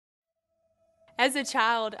As a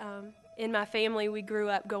child, in my family, we grew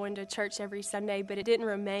up going to church every Sunday, but it didn't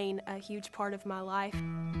remain a huge part of my life.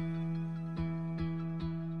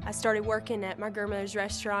 I started working at my grandmother's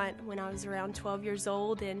restaurant when I was around 12 years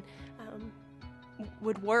old and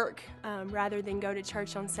would work rather than go to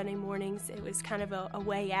church on Sunday mornings. It was kind of a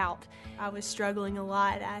way out. I was struggling a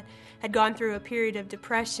lot. I had gone through a period of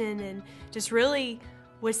depression and just really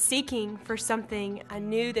was seeking for something. I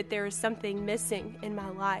knew that there was something missing in my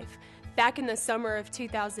life. Back in the summer of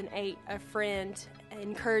 2008, a friend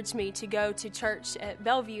encouraged me to go to church at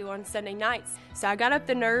Bellevue on Sunday nights. So I got up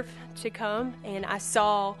the nerve to come, and I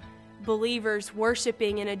saw believers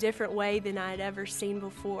worshiping in a different way than I had ever seen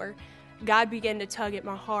before. God began to tug at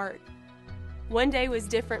my heart. One day was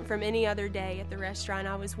different from any other day at the restaurant.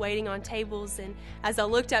 I was waiting on tables, and as I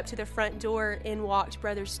looked up to the front door, in walked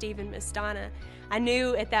Brother Steve and Miss Donna. I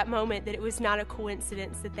knew at that moment that it was not a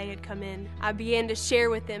coincidence that they had come in. I began to share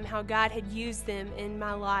with them how God had used them in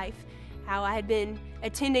my life, how I had been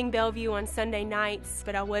attending Bellevue on Sunday nights,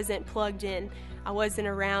 but I wasn't plugged in. I wasn't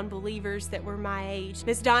around believers that were my age.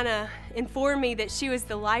 Miss Donna informed me that she was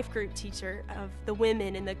the life group teacher of the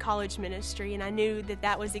women in the college ministry, and I knew that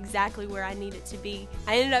that was exactly where I needed to be.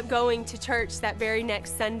 I ended up going to church that very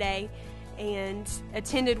next Sunday and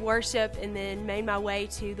attended worship and then made my way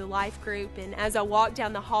to the life group. And as I walked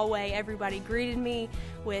down the hallway, everybody greeted me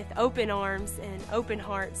with open arms and open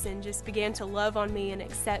hearts and just began to love on me and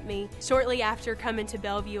accept me. Shortly after coming to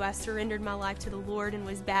Bellevue, I surrendered my life to the Lord and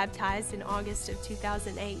was baptized in August of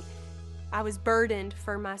 2008. I was burdened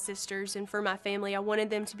for my sisters and for my family. I wanted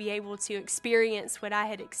them to be able to experience what I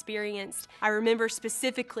had experienced. I remember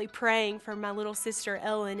specifically praying for my little sister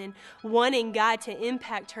Ellen and wanting God to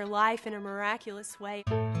impact her life in a miraculous way.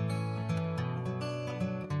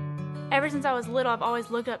 Ever since I was little, I've always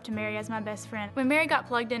looked up to Mary as my best friend. When Mary got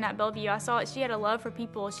plugged in at Bellevue, I saw that she had a love for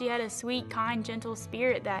people. She had a sweet, kind, gentle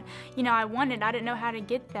spirit that, I wanted. I didn't know how to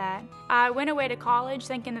get that. I went away to college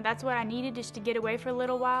thinking that that's what I needed, just to get away for a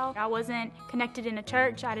little while. I wasn't connected in a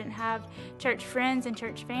church. I didn't have church friends and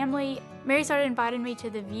church family. Mary started inviting me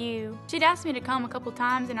to the View. She'd asked me to come a couple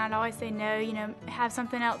times, and I'd always say no, have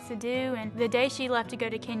something else to do. And the day she left to go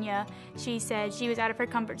to Kenya, she said she was out of her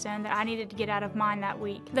comfort zone, that I needed to get out of mine that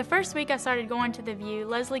week. The first week I started going to the View,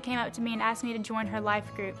 Leslie came up to me and asked me to join her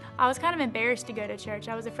life group. I was kind of embarrassed to go to church.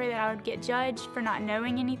 I was afraid that I would get judged for not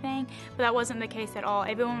knowing anything, but that wasn't the case at all.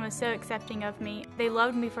 Everyone was so accepting of me. They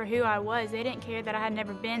loved me for who I was. They didn't care that I had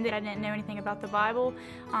never been, that I didn't know anything about the Bible.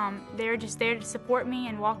 They were just there to support me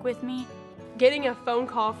and walk with me. Getting a phone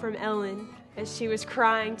call from Ellen as she was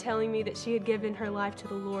crying, telling me that she had given her life to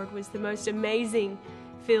the Lord was the most amazing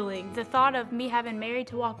feeling. The thought of me having Mary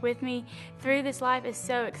to walk with me through this life is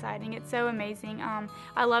so exciting. It's so amazing.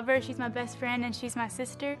 I love her. She's my best friend and she's my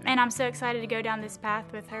sister. And I'm so excited to go down this path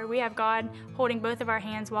with her. We have God holding both of our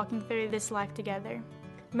hands, walking through this life together.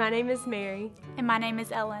 My name is Mary. And my name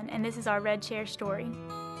is Ellen, and this is our Red Chair story.